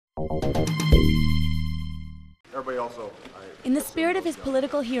In the spirit of his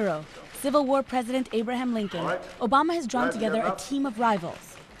political hero, Civil War President Abraham Lincoln, Obama has drawn together a team of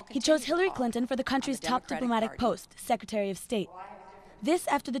rivals. He chose Hillary Clinton for the country's top diplomatic post, Secretary of State. This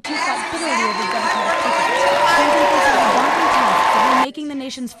after the two fought bitterly over the Democratic ticket. Clinton faces the daunting task of remaking the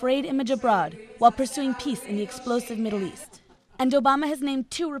nation's frayed image abroad while pursuing peace in the explosive Middle East. And Obama has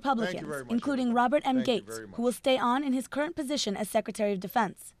named two Republicans, including Robert M. Gates, who will stay on in his current position as Secretary of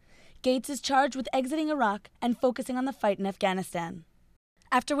Defense. Gates is charged with exiting Iraq and focusing on the fight in Afghanistan.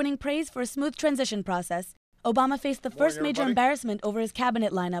 After winning praise for a smooth transition process, Obama faced the first major embarrassment over his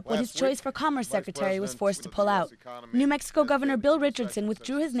cabinet lineup when his choice for Commerce Secretary was forced to pull out. New Mexico Governor Bill Richardson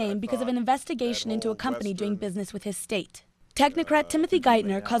withdrew his name because of an investigation into a company doing business with his state. Technocrat Timothy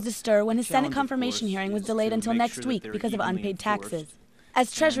Geithner caused a stir when his Senate confirmation hearing was delayed until next week because of unpaid taxes.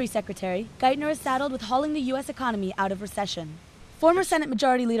 As Treasury Secretary, Geithner is saddled with hauling the U.S. economy out of recession. Former Senate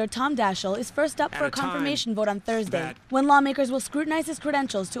Majority Leader Tom Daschle is first up for a confirmation vote on Thursday, when lawmakers will scrutinize his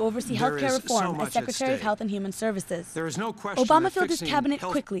credentials to oversee health care reform as Secretary of Health and Human Services. Obama filled his cabinet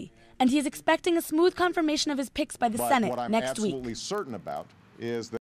quickly, and he is expecting a smooth confirmation of his picks by the Senate next week. What I'm absolutely certain about is that